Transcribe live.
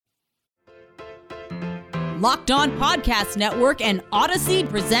Locked On Podcast Network and Odyssey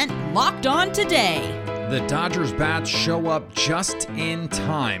present Locked On Today. The Dodgers bats show up just in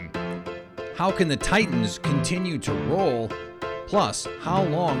time. How can the Titans continue to roll? Plus, how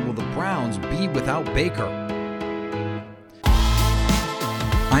long will the Browns be without Baker?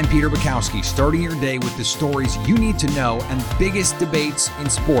 I'm Peter Bukowski, starting your day with the stories you need to know and biggest debates in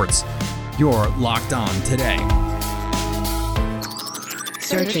sports. You're Locked On Today.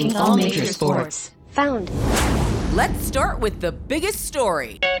 Searching all major sports. Found. Let's start with the biggest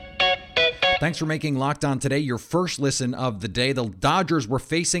story. Thanks for making Locked On Today your first listen of the day. The Dodgers were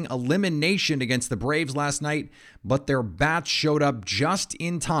facing elimination against the Braves last night, but their bats showed up just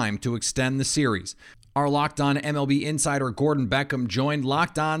in time to extend the series. Our Locked On MLB insider Gordon Beckham joined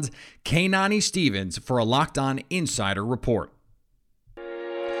Locked On's Kainani Stevens for a Locked On Insider Report.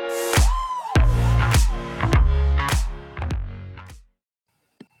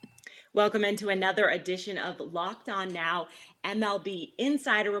 Welcome into another edition of Locked On Now MLB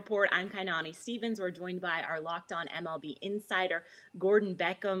Insider Report. I'm Kainani Stevens. We're joined by our Locked On MLB insider, Gordon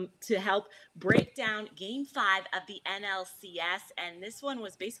Beckham, to help break down Game 5 of the NLCS. And this one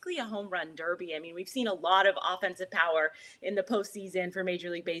was basically a home run derby. I mean, we've seen a lot of offensive power in the postseason for Major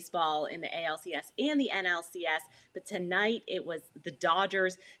League Baseball in the ALCS and the NLCS. But tonight it was the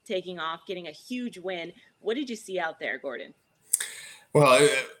Dodgers taking off, getting a huge win. What did you see out there, Gordon? Well,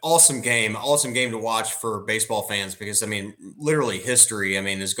 awesome game to watch for baseball fans because, I mean, literally history,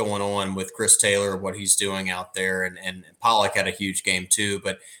 is going on with Chris Taylor, what he's doing out there, and Pollock had a huge game too.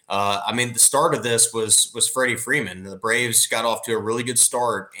 But, the start of this was Freddie Freeman. The Braves got off to a really good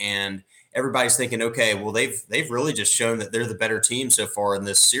start, and everybody's thinking, okay, well, they've really just shown that they're the better team so far in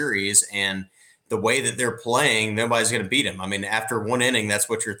this series, and the way that they're playing, nobody's going to beat them. I mean, after one inning, that's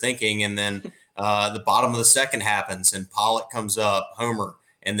what you're thinking, and then the bottom of the second happens, and Pollock comes up, homer,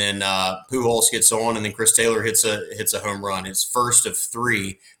 and then Pujols gets on, and then Chris Taylor hits a home run. It's first of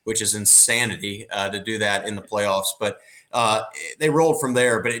 3, which is insanity to do that in the playoffs. But they rolled from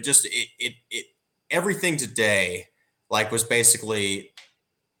there. But it everything today was basically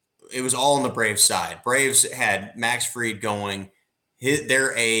it was all on the Braves side. Braves had Max Fried going,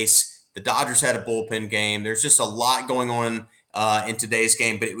 their ace. The Dodgers had a bullpen game. There's just a lot going on in today's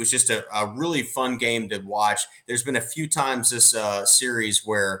game, but it was just a really fun game to watch. There's been a few times this series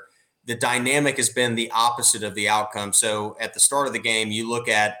where the dynamic has been the opposite of the outcome. So at the start of the game, you look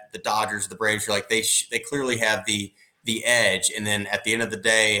at the Dodgers, the Braves, you're like, they clearly have the edge. And then at the end of the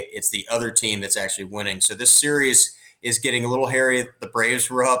day, it's the other team that's actually winning. So this series is getting a little hairy. The Braves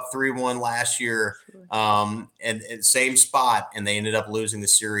were up 3-1 last year, and same spot, and they ended up losing the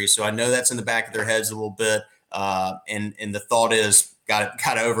series. So I know that's in the back of their heads a little bit. And the thought is got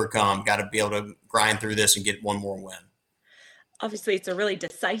to overcome, got to be able to grind through this and get one more win. Obviously, it's a really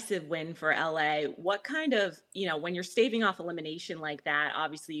decisive win for LA. What kind of, when you're staving off elimination like that,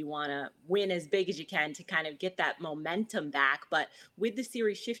 obviously you want to win as big as you can to kind of get that momentum back. But with the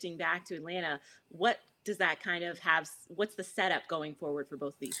series shifting back to Atlanta, what does that kind of have? What's the setup going forward for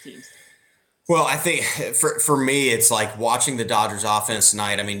both of these teams? Well, I think for me, it's like watching the Dodgers offense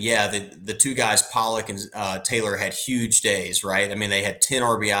tonight. I mean, yeah, the two guys, Pollock and Taylor, had huge days, right? I mean, they had 10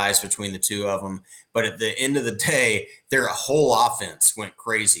 RBIs between the two of them. But at the end of the day, their whole offense went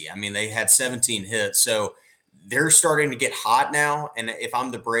crazy. I mean, they had 17 hits. So they're starting to get hot now. And if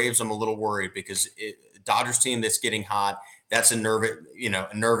I'm the Braves, I'm a little worried because Dodgers team that's getting hot, that's a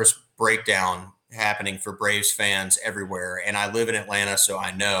nervous breakdown happening for Braves fans everywhere. And I live in Atlanta, so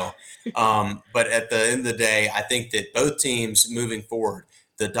I know. But at the end of the day, I think that both teams moving forward,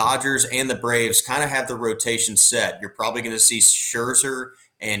 the Dodgers and the Braves kind of have the rotation set. You're probably going to see Scherzer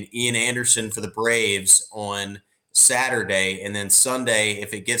and Ian Anderson for the Braves on Saturday. And then Sunday,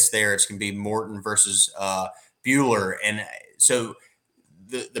 if it gets there, it's going to be Morton versus Buehler. And so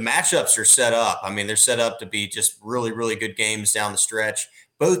the matchups are set up. I mean, they're set up to be just really, really good games down the stretch.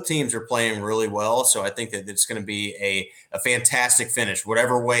 Both teams are playing really well, so I think that it's going to be a fantastic finish.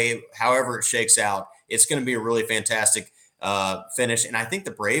 However it shakes out, it's going to be a really fantastic finish. And I think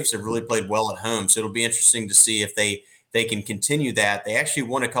the Braves have really played well at home, so it'll be interesting to see if they can continue that. They actually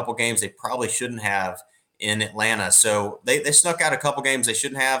won a couple games they probably shouldn't have in Atlanta, so they snuck out a couple games they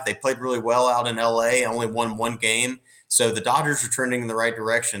shouldn't have. They played really well out in LA, only won one game. So the Dodgers are trending in the right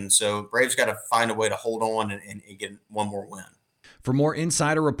direction, so Braves got to find a way to hold on and get one more win. For more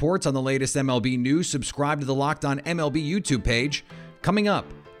insider reports on the latest MLB news, subscribe to the Locked On MLB YouTube page. Coming up,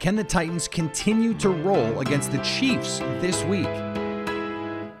 can the Titans continue to roll against the Chiefs this week?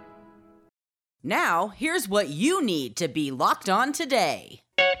 Now, here's what you need to be locked on today.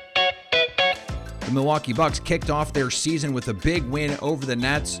 The Milwaukee Bucks kicked off their season with a big win over the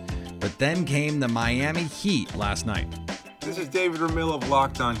Nets. But then came the Miami Heat last night. This is David Ramil of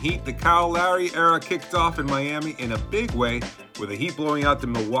Locked On Heat. The Kyle Lowry era kicked off in Miami in a big way, with the Heat blowing out the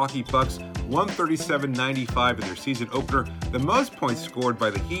Milwaukee Bucks 137-95 in their season opener, the most points scored by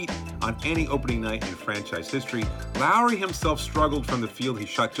the Heat on any opening night in franchise history. Lowry himself struggled from the field. He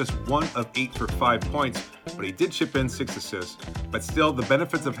shot just 1 of 8 for 5 points, but he did chip in 6 assists. But still, the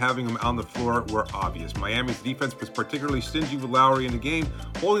benefits of having him on the floor were obvious. Miami's defense was particularly stingy with Lowry in the game,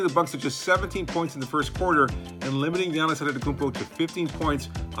 holding the Bucks to just 17 points in the first quarter and limiting Giannis Antetokounmpo to 15 points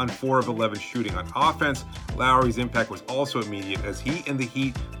on 4 of 11 shooting. On offense, Lowry's impact was also immediate as he and the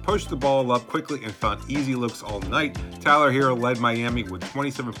Heat pushed the ball up quickly and found easy looks all night. Tyler Hero led Miami with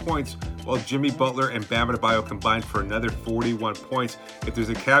 27 points, while Jimmy Butler and Bam Adebayo combined for another 41 points. If there's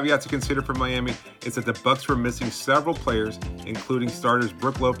a caveat to consider for Miami, it's that the Bucks were missing several players, including starters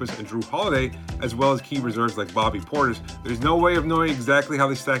Brook Lopez and Drew Holiday, as well as key reserves like Bobby Portis. There's no way of knowing exactly how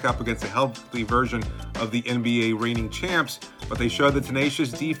they stack up against a healthy version of the NBA reigning champs, but they show the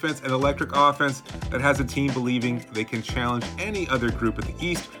tenacious defense and electric offense that has a team believing they can challenge any other group at the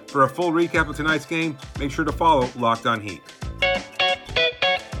East. For a full recap of tonight's game, make sure to follow Locked On Heat.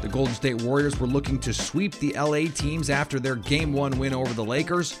 The Golden State Warriors were looking to sweep the LA teams after their Game 1 win over the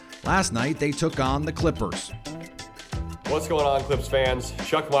Lakers. Last night, they took on the Clippers. What's going on, Clips fans?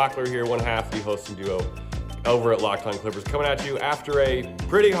 Chuck Mockler here, one half of the hosting duo over at Locked On Clippers, coming at you after a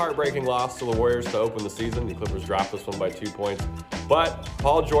pretty heartbreaking loss to the Warriors to open the season. The Clippers dropped this one by 2 points. But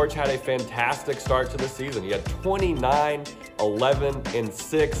Paul George had a fantastic start to the season. He had 29, 11, and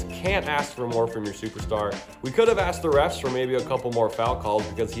 6. Can't ask for more from your superstar. We could have asked the refs for maybe a couple more foul calls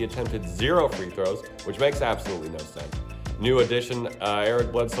because he attempted 0 free throws, which makes absolutely no sense. New addition,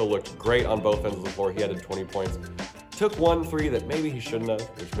 Eric Bledsoe looked great on both ends of the floor. He added 20 points. Took 1 3 that maybe he shouldn't have,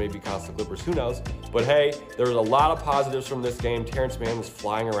 which maybe cost the Clippers, who knows. But hey, there was a lot of positives from this game. Terrence Mann was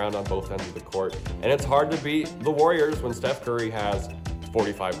flying around on both ends of the court, and it's hard to beat the Warriors when Steph Curry has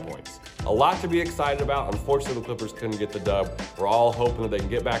 45 points. A lot to be excited about. Unfortunately, the Clippers couldn't get the dub. We're all hoping that they can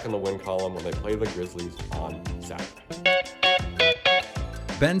get back in the win column when they play the Grizzlies on Saturday.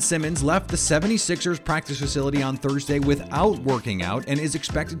 Ben Simmons left the 76ers practice facility on Thursday without working out and is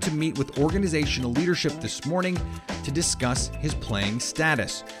expected to meet with organizational leadership this morning to discuss his playing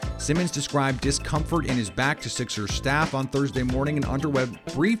status. Simmons described discomfort in his back to Sixers staff on Thursday morning and underwent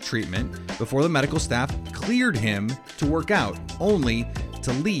brief treatment before the medical staff cleared him to work out, only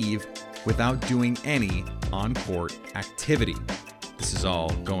to leave without doing any on-court activity. This is all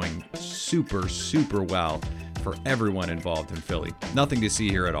going super, super well for everyone involved in Philly. Nothing to see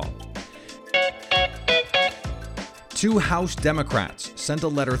here at all. 2 House Democrats sent a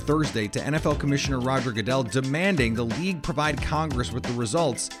letter Thursday to NFL Commissioner Roger Goodell demanding the league provide Congress with the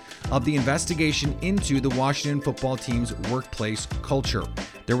results of the investigation into the Washington football team's workplace culture.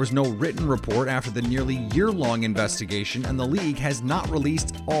 There was no written report after the nearly year-long investigation, and the league has not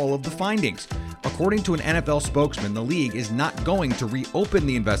released all of the findings. According to an NFL spokesman, the league is not going to reopen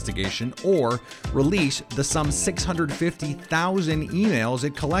the investigation or release the some 650,000 emails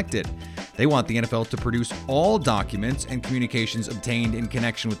it collected. They want the NFL to produce all documents and communications obtained in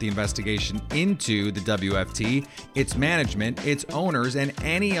connection with the investigation into the WFT, its management, its owners, and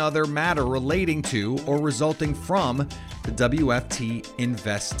any other matter relating to or resulting from the WFT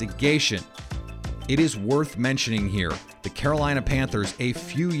investigation. It is worth mentioning here, the Carolina Panthers a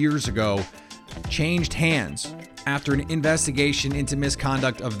few years ago changed hands after an investigation into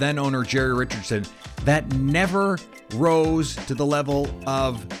misconduct of then-owner Jerry Richardson that never rose to the level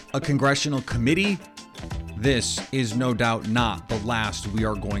of a congressional committee. This is no doubt not the last we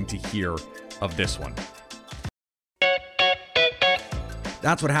are going to hear of this one.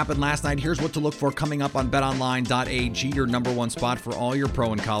 That's what happened last night. Here's what to look for coming up on betonline.ag, your number one spot for all your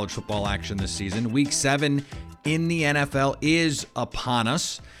pro and college football action this season. Week 7 in the NFL is upon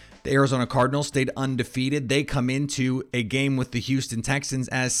us. The Arizona Cardinals stayed undefeated. They come into a game with the Houston Texans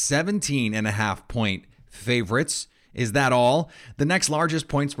as 17.5-point favorites. Is that all? The next largest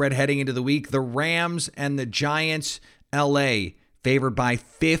point spread heading into the week, the Rams and the Giants, LA, favored by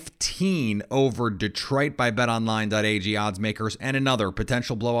 15 over Detroit by betonline.ag odds makers, and another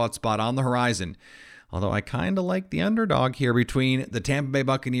potential blowout spot on the horizon. Although I kind of like the underdog here between the Tampa Bay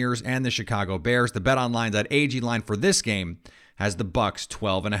Buccaneers and the Chicago Bears. The betonline.ag line for this game has the Bucs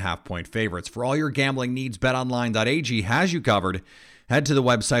 12.5-point favorites. For all your gambling needs, betonline.ag has you covered. Head to the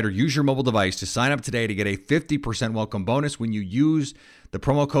website or use your mobile device to sign up today to get a 50% welcome bonus when you use the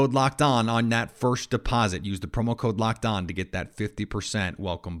promo code Locked On that first deposit. Use the promo code Locked On to get that 50%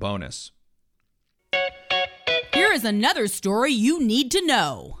 welcome bonus. Here is another story you need to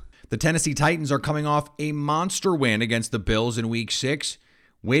know. The Tennessee Titans are coming off a monster win against the Bills in Week 6.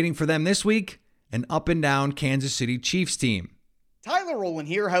 Waiting for them this week, an up-and-down Kansas City Chiefs team. Tyler Rowland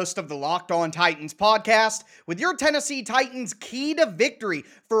here, host of the Locked On Titans podcast, with your Tennessee Titans key to victory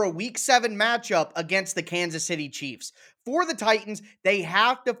for a Week 7 matchup against the Kansas City Chiefs. For the Titans, they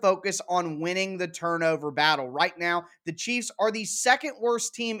have to focus on winning the turnover battle. Right now, the Chiefs are the second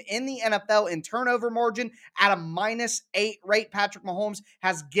worst team in the NFL in turnover margin at a -8 rate. Patrick Mahomes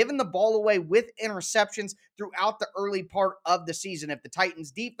has given the ball away with interceptions throughout the early part of the season. If the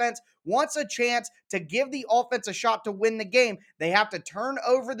Titans defense wants a chance to give the offense a shot to win the game, they have to turn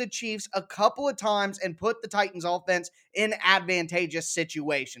over the Chiefs a couple of times and put the Titans offense in advantageous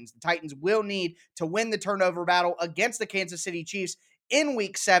situations. The Titans will need to win the turnover battle against the Kansas City Chiefs in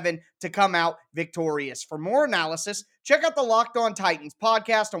Week 7 to come out victorious. For more analysis, check out the Locked On Titans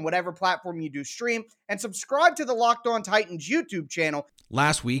podcast on whatever platform you do stream, and subscribe to the Locked On Titans YouTube channel.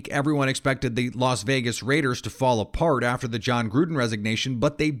 Last week, everyone expected the Las Vegas Raiders to fall apart after the John Gruden resignation,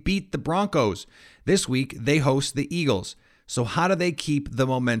 but they beat the Broncos. This week, they host the Eagles. So how do they keep the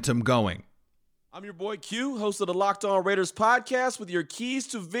momentum going? I'm your boy Q, host of the Locked On Raiders podcast, with your keys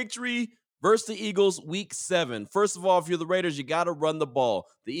to victory versus the Eagles Week 7. First of all, if you're the Raiders, you got to run the ball.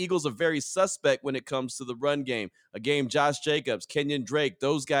 The Eagles are very suspect when it comes to the run game. A game Josh Jacobs, Kenyon Drake,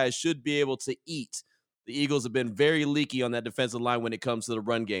 those guys should be able to eat. The Eagles have been very leaky on that defensive line when it comes to the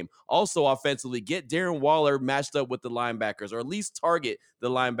run game. Also, offensively, get Darren Waller matched up with the linebackers, or at least target the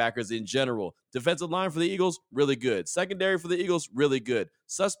linebackers in general. Defensive line for the Eagles, really good. Secondary for the Eagles, really good.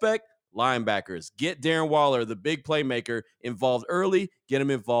 Suspect, linebackers. Get Darren Waller, the big playmaker, involved early. Get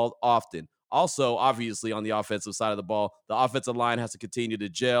him involved often. Also, obviously, on the offensive side of the ball, the offensive line has to continue to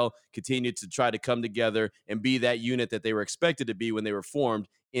gel, continue to try to come together and be that unit that they were expected to be when they were formed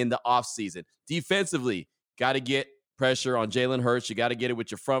in the offseason. Defensively, got to get pressure on Jalen Hurts. You got to get it with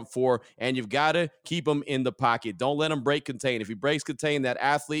your front four, and you've got to keep him in the pocket. Don't let him break contain. If he breaks contain, that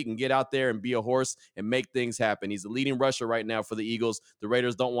athlete can get out there and be a horse and make things happen. He's the leading rusher right now for the Eagles. The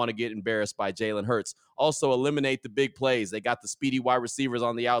Raiders don't want to get embarrassed by Jalen Hurts. Also, eliminate the big plays. They got the speedy wide receivers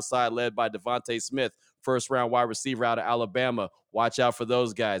on the outside led by Devontae Smith, first-round wide receiver out of Alabama. Watch out for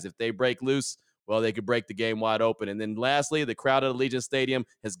those guys. If they break loose, well, they could break the game wide open. And then lastly, the crowd at Allegiant Stadium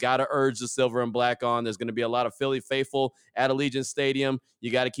has got to urge the silver and black on. There's going to be a lot of Philly faithful at Allegiant Stadium.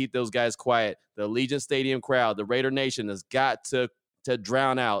 You got to keep those guys quiet. The Allegiant Stadium crowd, the Raider Nation, has got to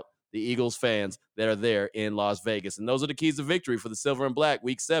drown out the Eagles fans that are there in Las Vegas. And those are the keys to victory for the silver and black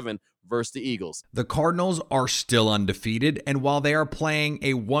Week 7 versus the Eagles. The Cardinals are still undefeated, and while they are playing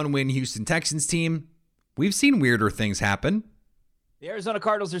a one-win Houston Texans team, we've seen weirder things happen. The Arizona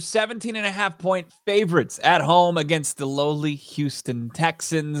Cardinals are 17.5-point favorites at home against the lowly Houston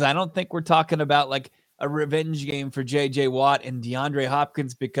Texans. I don't think we're talking about like a revenge game for J.J. Watt and DeAndre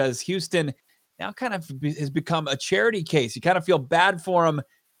Hopkins, because Houston now kind of has become a charity case. You kind of feel bad for them.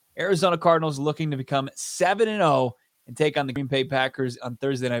 Arizona Cardinals looking to become 7-0 and take on the Green Bay Packers on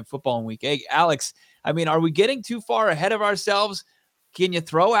Thursday Night Football in Week 8. Alex, I mean, are we getting too far ahead of ourselves? Can you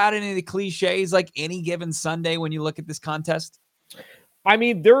throw out any of the cliches like any given Sunday when you look at this contest? I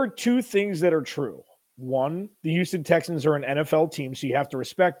mean, there are two things that are true. One, the Houston Texans are an NFL team, so you have to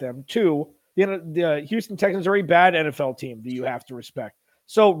respect them. Two, the Houston Texans are a bad NFL team that you have to respect.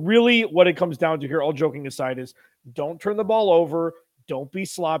 So really what it comes down to here, all joking aside, is don't turn the ball over, don't be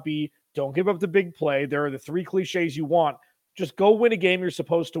sloppy, don't give up the big play. There are the three cliches you want. Just go win a game you're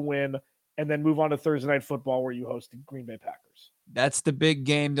supposed to win, and then move on to Thursday Night Football where you host the Green Bay Packers. That's the big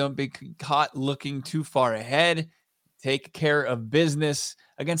game. Don't be caught looking too far ahead. Take care of business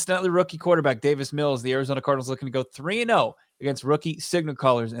against another rookie quarterback, Davis Mills. The Arizona Cardinals looking to go 3-0 against rookie signal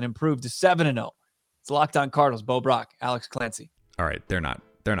callers and improve to 7-0. It's Locked On Cardinals. Bo Brock, Alex Clancy. All right, they're not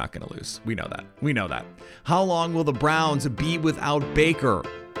going to lose. We know that. How long will the Browns be without Baker?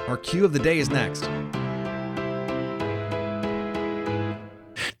 Our cue of the day is next.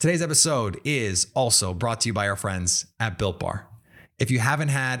 Today's episode is also brought to you by our friends at Built Bar. If you haven't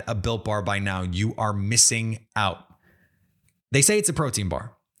had a Built Bar by now, you are missing out. They say it's a protein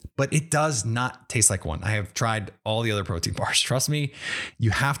bar, but it does not taste like one. I have tried all the other protein bars. Trust me, you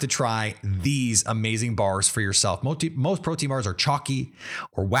have to try these amazing bars for yourself. Most protein bars are chalky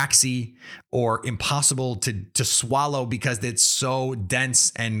or waxy or impossible to swallow because it's so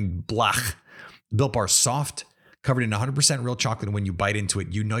dense and blech. Built Bar is soft, covered in 100% real chocolate. And when you bite into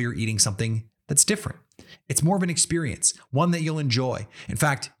it, you know you're eating something that's different. It's more of an experience, one that you'll enjoy. In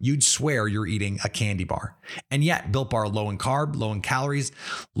fact, you'd swear you're eating a candy bar. And yet, Built Bar low in carb, low in calories,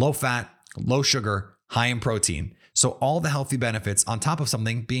 low fat, low sugar, high in protein. So all the healthy benefits on top of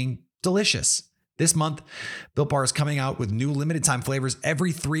something being delicious. This month, Built Bar is coming out with new limited time flavors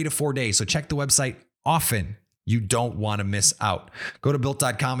every 3 to 4 days. So check the website often You don't want to miss out. Go to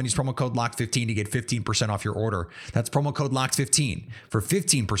Built.com and use promo code LOCK15 to get 15% off your order. That's promo code LOCK15 for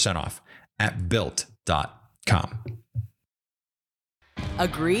 15% off at Built.com.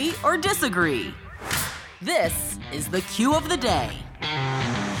 Agree or disagree? This is the cue of the day.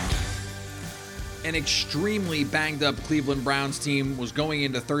 An extremely banged up Cleveland Browns team was going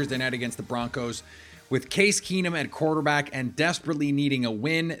into Thursday night against the Broncos with Case Keenum at quarterback and desperately needing a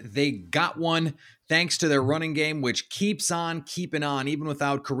win. They got one thanks to their running game, which keeps on keeping on even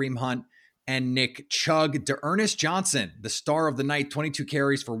without Kareem Hunt and Nick Chubb. D'Ernest Johnson, the star of the night, 22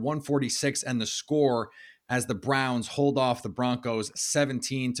 carries for 146 and the score as the Browns hold off the Broncos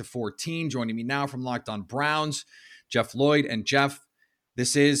 17-14. Joining me now from Locked On Browns, Jeff Lloyd. And Jeff,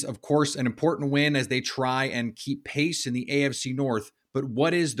 this is, of course, an important win as they try and keep pace in the AFC North. But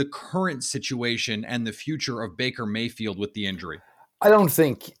what is the current situation and the future of Baker Mayfield with the injury? I don't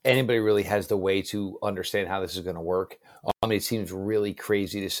think anybody really has the way to understand how this is going to work. It seems really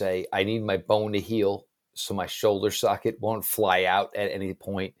crazy to say, I need my bone to heal so my shoulder socket won't fly out at any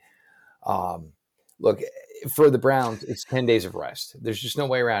point. Look, for the Browns, it's 10 days of rest. There's just no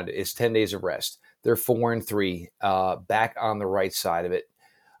way around it. It's 10 days of rest. They're 4-3, back on the right side of it.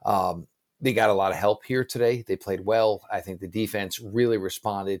 They got a lot of help here today. They played well. I think the defense really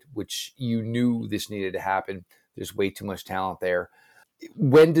responded, which you knew this needed to happen. There's way too much talent there.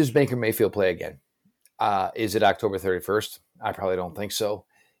 When does Baker Mayfield play again? Is it October 31st? I probably don't think so.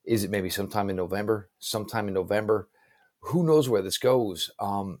 Is it maybe sometime in November? Who knows where this goes?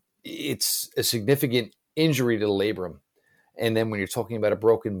 It's a significant injury to the labrum. And then when you're talking about a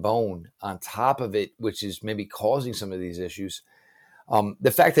broken bone on top of it, which is maybe causing some of these issues,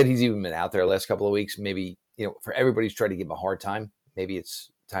 the fact that he's even been out there the last couple of weeks, maybe, for everybody's trying to give him a hard time, maybe it's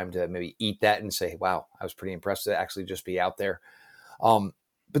time to maybe eat that and say, wow, I was pretty impressed to actually just be out there.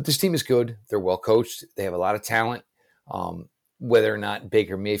 But this team is good. They're well coached. They have a lot of talent. Whether or not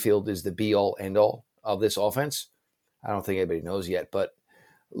Baker Mayfield is the be-all, end-all of this offense, I don't think anybody knows yet. But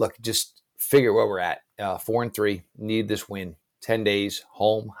look, just figure where we're at. 4-3, need this win. 10 days,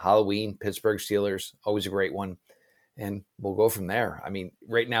 home, Halloween, Pittsburgh Steelers, always a great one. And we'll go from there. I mean,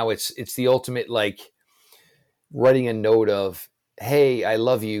 right now it's the ultimate, like, writing a note of, hey, I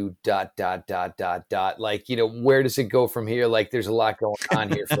love you, ... Like, where does it go from here? Like, there's a lot going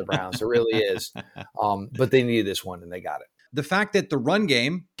on here for the Browns. There really is. But they needed this one, and they got it. The fact that the run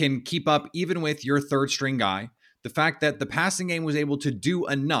game can keep up even with your third string guy, the fact that the passing game was able to do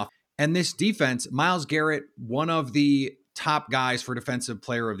enough, and this defense, Myles Garrett, one of the top guys for Defensive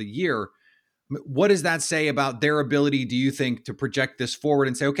Player of the Year, what does that say about their ability, do you think, to project this forward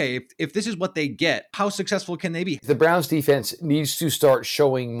and say, okay, if this is what they get, how successful can they be? The Browns defense needs to start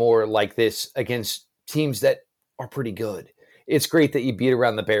showing more like this against teams that are pretty good. It's great that you beat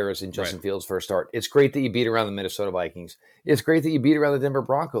around the Bears in Justin Fields' first start. It's great that you beat around the Minnesota Vikings. It's great that you beat around the Denver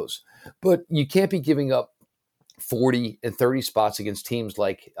Broncos. But you can't be giving up 40 and 30 spots against teams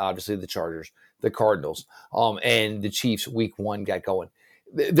like, obviously, the Chargers, the Cardinals, and the Chiefs week one got going.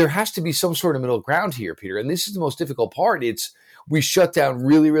 There has to be some sort of middle ground here, Peter. And this is the most difficult part. It's we shut down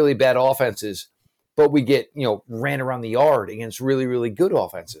really, really bad offenses, but we get, ran around the yard against really, really good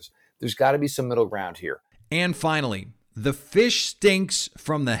offenses. There's got to be some middle ground here. And finally, the fish stinks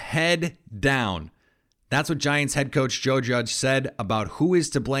from the head down. That's what Giants head coach Joe Judge said about who is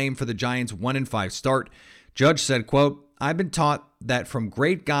to blame for the Giants' 1-5 start. Judge said, quote, I've been taught that from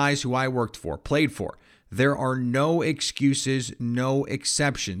great guys who I worked for, played for, there are no excuses, no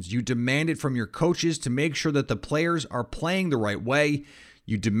exceptions. You demand it from your coaches to make sure that the players are playing the right way.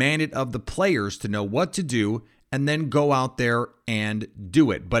 You demand it of the players to know what to do and then go out there and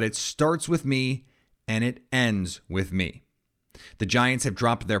do it. But it starts with me and it ends with me. The Giants have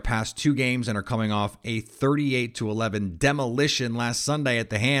dropped their past two games and are coming off a 38-11 demolition last Sunday at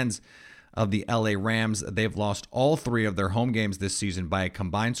the hands of the LA Rams. They've lost all three of their home games this season by a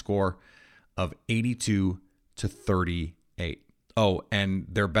combined score of 82-38. Oh, and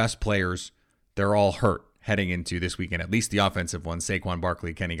their best players, they're all hurt heading into this weekend, at least the offensive ones, Saquon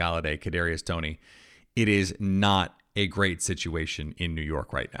Barkley, Kenny Golladay, Kadarius Toney. It is not a great situation in New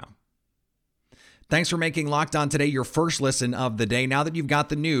York right now. Thanks for making Locked On Today your first listen of the day. Now that you've got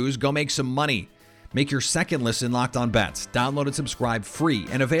the news, go make some money. Make your second listen Locked On Bets. Download and subscribe free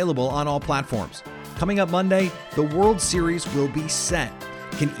and available on all platforms. Coming up Monday, the World Series will be set.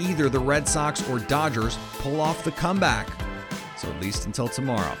 Can either the Red Sox or Dodgers pull off the comeback? So at least until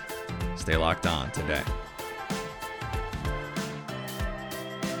tomorrow, stay locked on today.